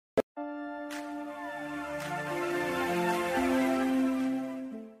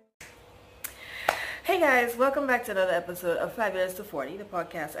guys, welcome back to another episode of Fabulous to 40, the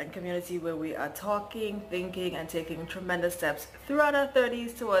podcast and community where we are talking, thinking, and taking tremendous steps throughout our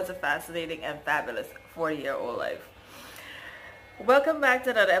 30s towards a fascinating and fabulous 40-year-old life. Welcome back to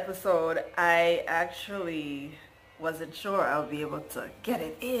another episode. I actually wasn't sure I would be able to get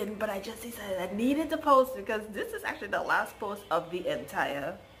it in, but I just decided I needed to post because this is actually the last post of the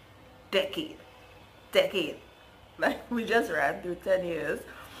entire decade. Like, we just ran through 10 years.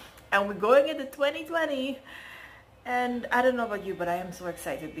 And we're going into 2020, and I don't know about you, but I am so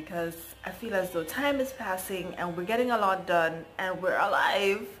excited because I feel as though time is passing and we're getting a lot done and we're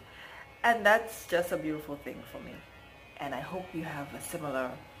alive, and that's just a beautiful thing for me. And I hope you have a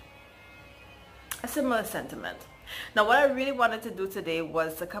similar sentiment. Now, what I really wanted to do today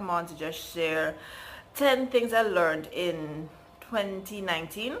was to come on to just share 10 things I learned in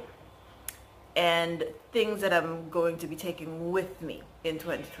 2019 and things that I'm going to be taking with me in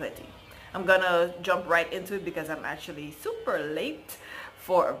 2020. I'm gonna jump right into it because I'm actually super late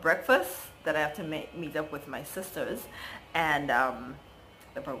for a breakfast that I have to meet up with my sisters, and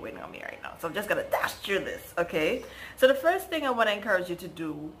they're probably waiting on me right now. So I'm just gonna dash through this, okay? So the first thing I want to encourage you to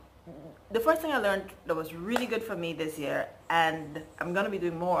do, the first thing I learned that was really good for me this year, and I'm gonna be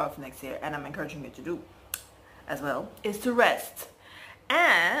doing more of next year, and I'm encouraging you to do as well, is to rest.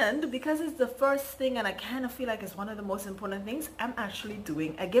 And because it's the first thing and I kind of feel like it's one of the most important things, I'm actually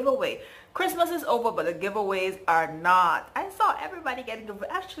doing a giveaway. Christmas is over, but the giveaways are not. I saw everybody getting giveaway.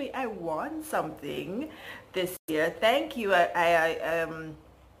 Actually, I won something this year. Thank you.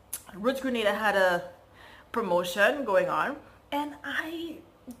 Roots Grenada had a promotion going on, and I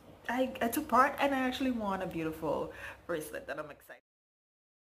took part, and I actually won a beautiful bracelet that I'm excited.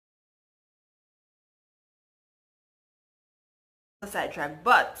 Sidetrack,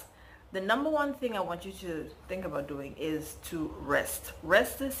 but the number one thing I want you to think about doing is to rest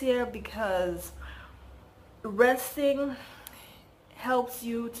this year, because resting helps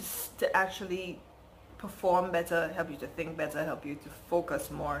you to actually perform better, help you to think better, help you to focus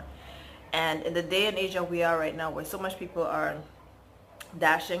more. And in the day and age that we are right now, where so much people are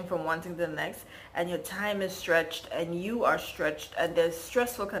dashing from one thing to the next, and your time is stretched and you are stretched, and there's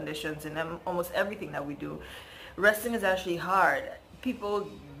stressful conditions in almost everything that we do, resting is actually hard. People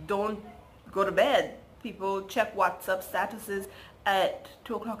don't go to bed. People check WhatsApp statuses at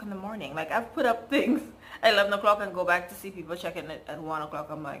 2 o'clock in the morning. Like, I've put up things at 11 o'clock and go back to see people checking it at 1 o'clock.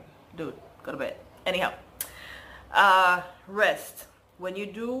 I'm like, dude, go to bed. Anyhow, rest. When you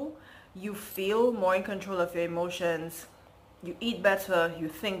do, you feel more in control of your emotions. You eat better, you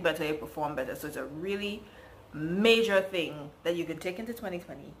think better, you perform better. So it's a really major thing that you can take into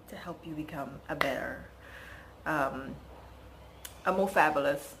 2020 to help you become a better, a more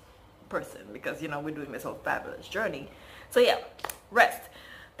fabulous person, because, you know, we're doing this whole fabulous journey. So yeah, rest.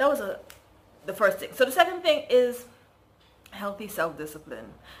 That was the first thing. So the second thing is healthy self-discipline.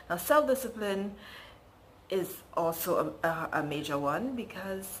 Now, self-discipline is also a major one,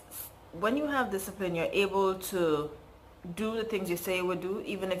 because when you have discipline, you're able to do the things you say you would do,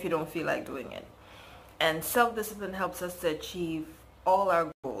 even if you don't feel like doing it. And self-discipline helps us to achieve all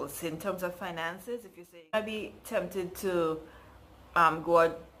our goals. In terms of finances, if you say, I'd be tempted to go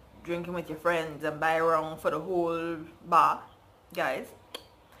out drinking with your friends and buy around for the whole bar, guys,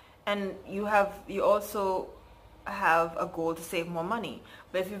 and you also have a goal to save more money.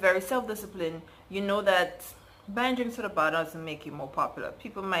 But if you're very self-disciplined, you know that buying drinks for the bar doesn't make you more popular. They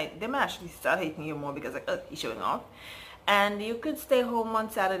might actually start hating you more because, like, you're showing off. And you could stay home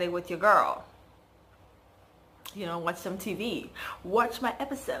on Saturday with your girl, you know, watch some TV, watch my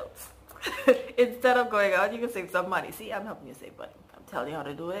episodes. Instead of going out, you can save some money. See, I'm helping you save money. I'm telling you how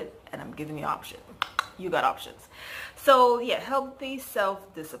to do it, and I'm giving you options. You got options. So yeah, healthy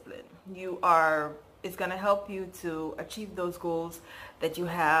self-discipline. It's gonna help you to achieve those goals that you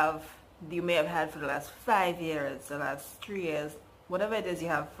may have had for the last 5 years, the last 3 years, whatever it is you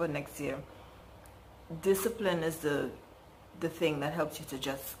have for next year. Discipline is the thing that helps you to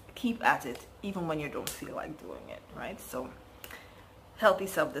just keep at it, even when you don't feel like doing it, right? So healthy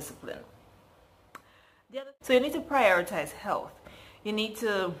self-discipline. So you need to prioritize health. You need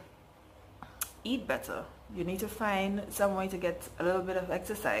to eat better. You need to find some way to get a little bit of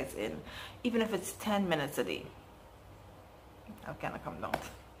exercise in, even if it's 10 minutes a day. I've kind of come down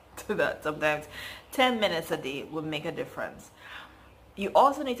to that sometimes. 10 minutes a day will make a difference. You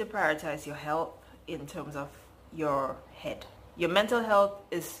also need to prioritize your health in terms of your head. Your mental health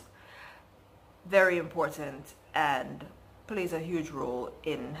is very important and plays a huge role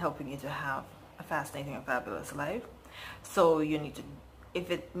in helping you to have a fascinating and fabulous life. So you need to, if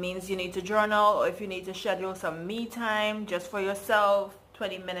it means you need to journal, or if you need to schedule some me time just for yourself,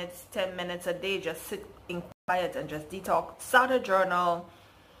 20 minutes, 10 minutes a day, just sit in quiet and just detox. Start a journal,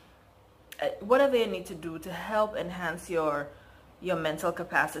 whatever you need to do to help enhance your mental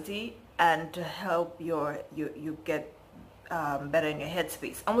capacity and to help you get better in your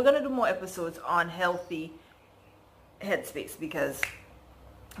headspace. And we're going to do more episodes on healthy headspace because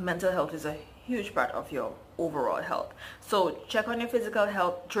mental health is a huge part of your overall health. So check on your physical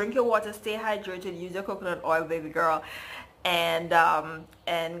health, drink your water, stay hydrated, use your coconut oil, baby girl. And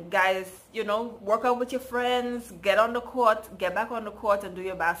guys, you know, work out with your friends, get on the court, get back on the court and do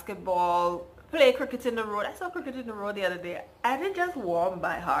your basketball, play cricket in the road. I saw cricket in the road the other day and it just warmed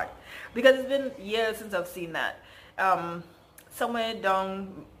my heart because it's been years since I've seen that. Somewhere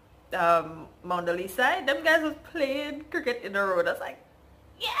down Mount Lee side, them guys was playing cricket in the road. I was like,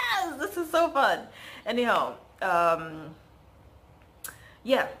 yes, this is so fun. Anyhow,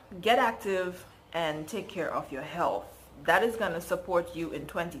 yeah, get active and take care of your health. That is going to support you in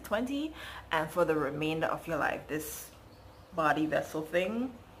 2020 and for the remainder of your life. This body vessel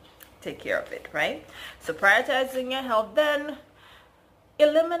thing, take care of it, right? So prioritizing your health, then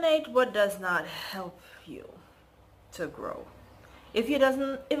eliminate what does not help you to grow. If it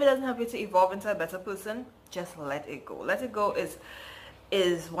doesn't help you to evolve into a better person, just let it go. Let it go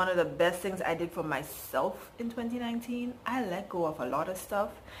is one of the best things I did for myself in 2019. I let go of a lot of stuff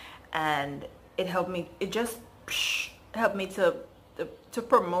and it helped me. It just helped me to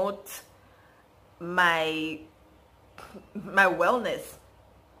promote my wellness.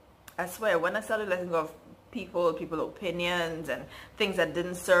 I swear, when I started letting go of people opinions and things that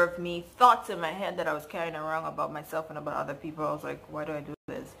didn't serve me, thoughts in my head that I was carrying around about myself and about other people, I was like, why do I do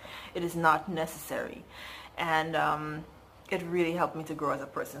this? It is not necessary. And it really helped me to grow as a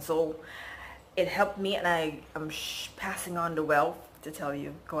person. So it helped me, and I am passing on the wealth to tell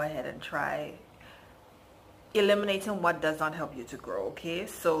you, go ahead and try eliminating what does not help you to grow. Okay,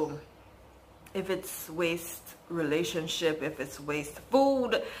 so if it's waste relationship, if it's waste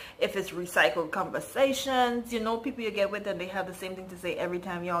food, if it's recycled conversations, you know, people you get with and they have the same thing to say every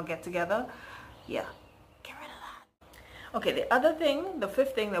time y'all get together, yeah, get rid of that. Okay, the other thing, the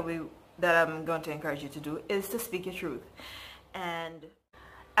fifth thing that I'm going to encourage you to do is to speak your truth. And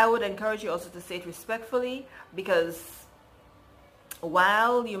I would encourage you also to say it respectfully, because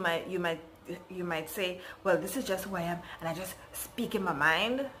while you might say, well, this is just who I am and I just speak in my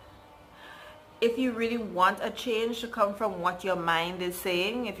mind, if you really want a change to come from what your mind is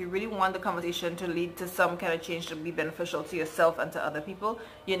saying, if you really want the conversation to lead to some kind of change to be beneficial to yourself and to other people,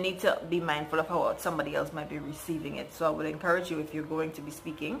 you need to be mindful of how somebody else might be receiving it. So I would encourage you, if you're going to be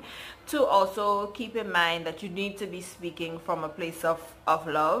speaking, to also keep in mind that you need to be speaking from a place of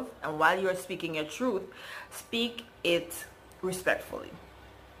love. And while you're speaking your truth, speak it respectfully.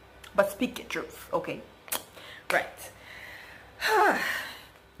 But speak your truth, okay? Right.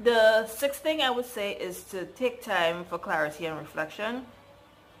 The sixth thing I would say is to take time for clarity and reflection.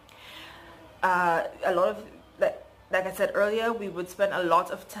 A lot of, like I said earlier, we would spend a lot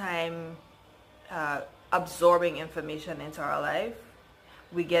of time absorbing information into our life.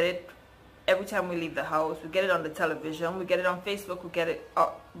 We get it every time we leave the house. We get it on the television. We get it on Facebook. We get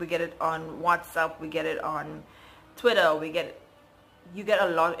it on WhatsApp. We get it on Twitter. You get a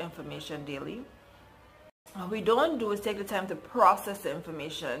lot of information daily. What we don't do is take the time to process the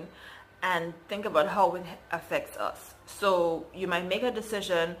information and think about how it affects us. So you might make a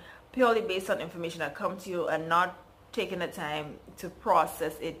decision purely based on information that comes to you and not taking the time to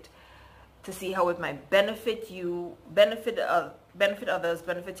process it, to see how it might benefit you, benefit others,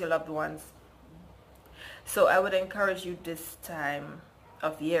 benefit your loved ones. So I would encourage you this time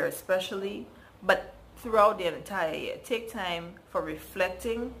of year especially, but throughout the entire year, take time for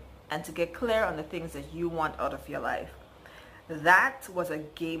reflecting and to get clear on the things that you want out of your life. That was a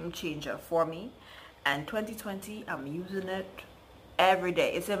game changer for me, and 2020 I'm using it every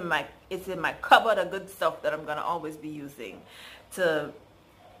day. It's in my cupboard of good stuff that I'm gonna always be using to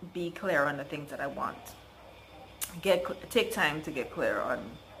be clear on the things that I want. Take time to get clear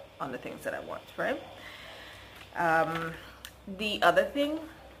on the things that I want, right? The other thing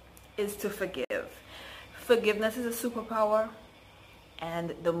is to forgive. Forgiveness is a superpower.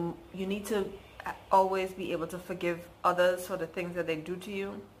 And you need to always be able to forgive others for the things that they do to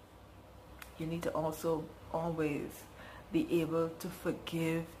you. You need to also always be able to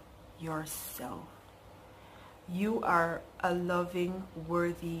forgive yourself. You are a loving,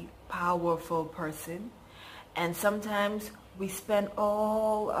 worthy, powerful person. And sometimes we spend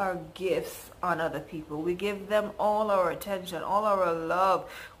all our gifts on other people. We give them all our attention, all our love.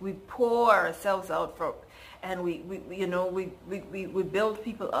 We pour ourselves out for, and we build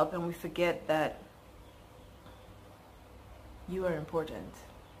people up, and we forget that You are important.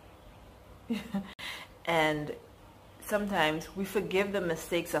 And sometimes we forgive the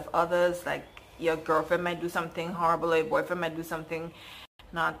mistakes of others, like your girlfriend might do something horrible, or your boyfriend might do something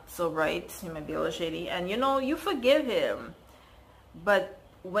not so right, he might be a little shady, and you know, you forgive him. But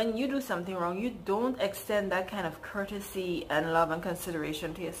when you do something wrong, you don't extend that kind of courtesy and love and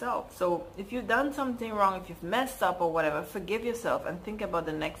consideration to yourself. So if you've done something wrong, if you've messed up or whatever, forgive yourself and think about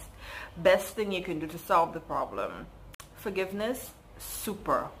the next best thing you can do to solve the problem. Forgiveness,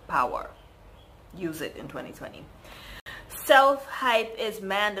 superpower. Use it in 2020. Self-hype is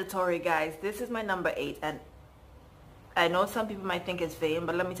mandatory, guys. This is my number 8, and I know some people might think it's vain,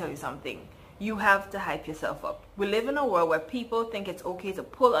 but let me tell you something. You have to hype yourself up. We live in a world where people think it's okay to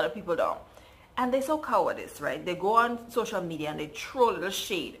pull other people down. And they're so cowardice, right? They go on social media and they throw a little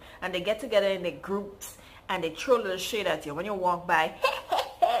shade. And they get together in their groups and they throw a little shade at you. When you walk by,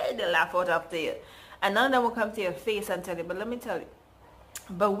 they laugh out after you. And none of them will come to your face and tell you, but let me tell you.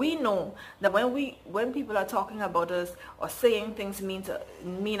 But we know that when people are talking about us or saying things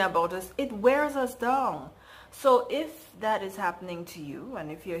mean about us, it wears us down. So if that is happening to you,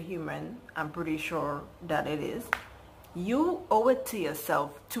 and if you're human, I'm pretty sure that it is, you owe it to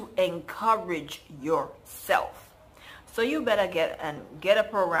yourself to encourage yourself. So you better get a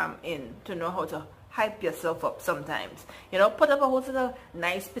program in to know how to hype yourself up sometimes. You know, put up a whole set of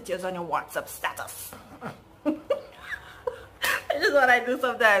nice pictures on your WhatsApp status. This is what I do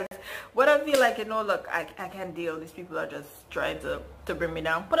sometimes. When I feel like, you know, look, I can't deal. These people are just trying to bring me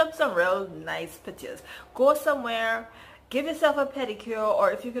down. Put up some real nice pictures. Go somewhere. Give yourself a pedicure,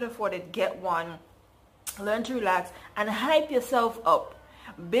 or if you can afford it, get one. Learn to relax and hype yourself up.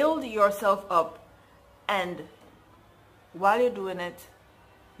 Build yourself up. And while you're doing it,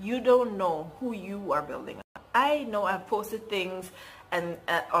 you don't know who you are building up. I know I've posted things and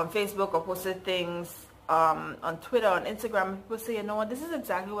on Facebook, or posted things on Twitter, on Instagram. People say, you know what, this is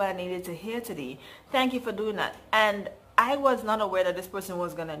exactly what I needed to hear today. Thank you for doing that. And I was not aware that this person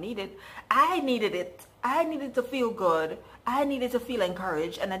was going to need it. I needed it. I needed to feel good. I needed to feel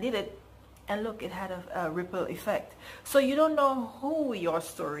encouraged, and I did it. And look, it had a ripple effect. So you don't know who your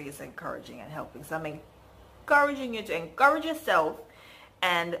story is encouraging and helping. So I'm encouraging you to encourage yourself.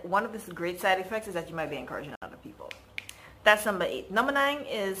 And one of the great side effects is that you might be encouraging other people. That's number 8. Number 9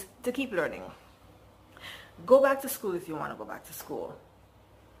 is to keep learning. Go back to school if you want to go back to school.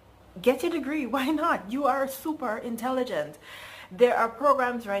 Get your degree. Why not? You are super intelligent. There are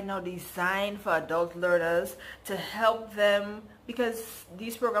programs right now designed for adult learners to help them, because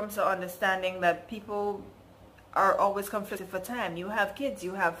these programs are understanding that people are always conflicted for time. You have kids,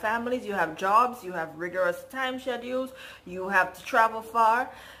 you have families, you have jobs, you have rigorous time schedules, you have to travel far.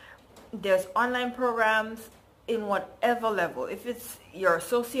 There's online programs in whatever level. If it's your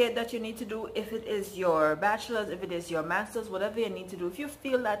associate that you need to do, if it is your bachelor's, if it is your master's, whatever you need to do, if you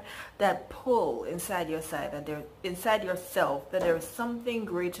feel that pull inside your side, that there inside yourself, that there is something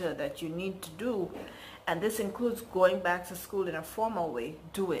greater that you need to do, and this includes going back to school in a formal way,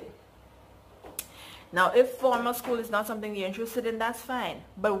 do it. Now, if formal school is not something you're interested in, that's fine.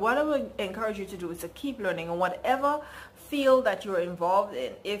 But what I would encourage you to do is to keep learning in whatever field that you're involved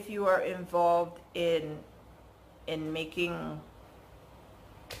in. If you are involved in making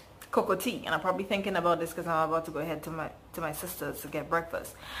cocoa tea, and I'm probably thinking about this because I'm about to go ahead to my sister's to get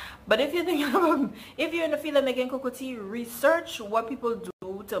breakfast. But if you're thinking about, if you're in the field of making cocoa tea, research what people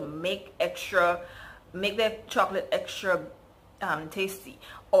do to make their chocolate extra tasty,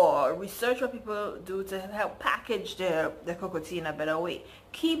 or research what people do to help package their cocoa tea in a better way.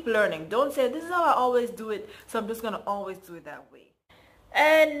 Keep learning. Don't say, this is how I always do it, so I'm just going to always do it that way.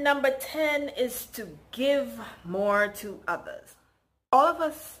 And number 10 is to give more to others. All of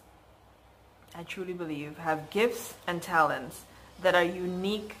us, I truly believe, have gifts and talents that are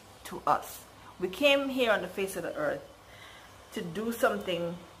unique to us. We came here on the face of the earth to do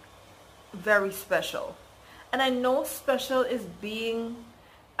something very special. And I know special is being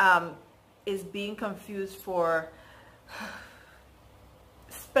confused for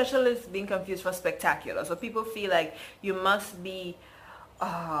spectacular. So people feel like you must be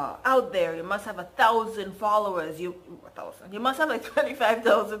out there, you must have 1,000 followers, you must have like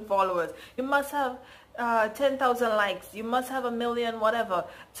 25,000 followers, you must have 10,000 likes, you must have 1 million whatever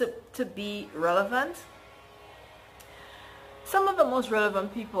to be relevant. Some of the most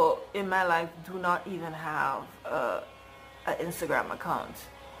relevant people in my life do not even have an Instagram account.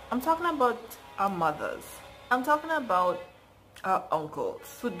 I'm talking about our mothers. I'm talking about our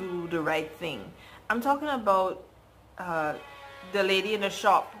uncles who do the right thing. I'm talking about the lady in the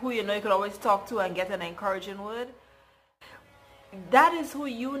shop who you know you could always talk to and get an encouraging word. that is who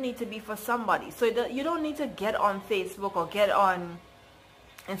you need to be for somebody. So you don't need to get on Facebook or get on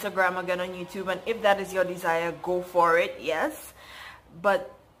Instagram or get on YouTube, and if that is your desire, go for it, yes,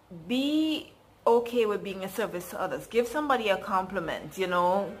 but be okay with being a service to others. Give somebody a compliment. You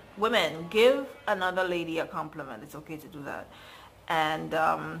know, women, give another lady a compliment. It's okay to do that.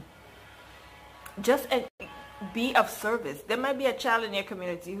 And just be of service. There might be a child in your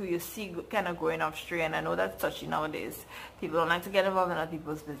community who you see kind of going off stray, and I know that's touchy nowadays. People don't like to get involved in other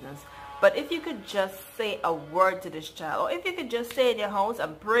people's business. But if you could just say a word to this child, or if you could just stay in your house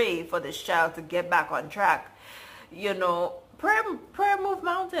and pray for this child to get back on track, you know, prayer move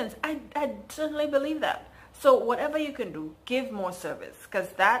mountains. I certainly believe that. So whatever you can do, give more service, because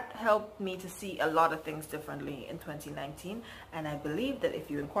that helped me to see a lot of things differently in 2019. And I believe that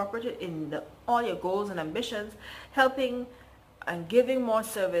if you incorporate it in all your goals and ambitions, helping and giving more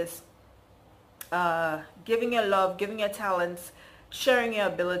service, giving your love, giving your talents, sharing your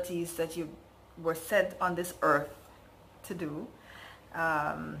abilities that you were sent on this earth to do,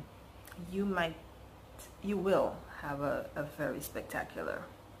 you will have a very spectacular,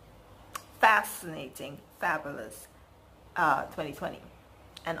 fascinating, fabulous 2020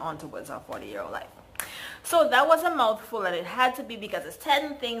 and on towards our 40-year-old life. So that was a mouthful, and it had to be because it's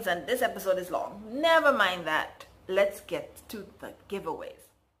 10 things and this episode is long. Never mind that. Let's get to the giveaways.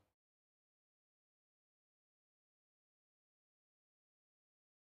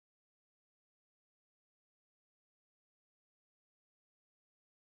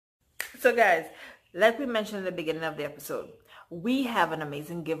 So guys, like we mentioned in the beginning of the episode, we have an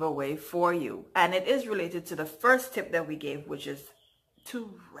amazing giveaway for you, and it is related to the first tip that we gave, which is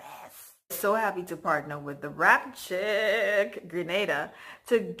to rest. So happy to partner with the Rap Chick Grenada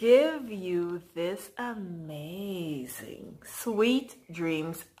to give you this amazing Sweet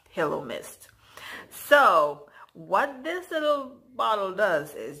Dreams Pillow Mist. So what this little bottle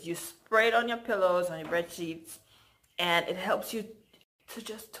does is you spray it on your pillows, on your bed sheets, and it helps you to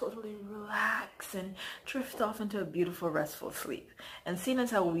just totally relax and drift off into a beautiful, restful sleep. And seeing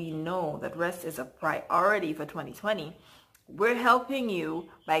as how we know that rest is a priority for 2020, we're helping you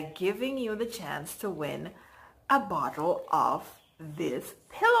by giving you the chance to win a bottle of this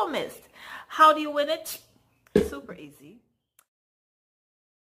pillow mist. How do you win it? Super easy.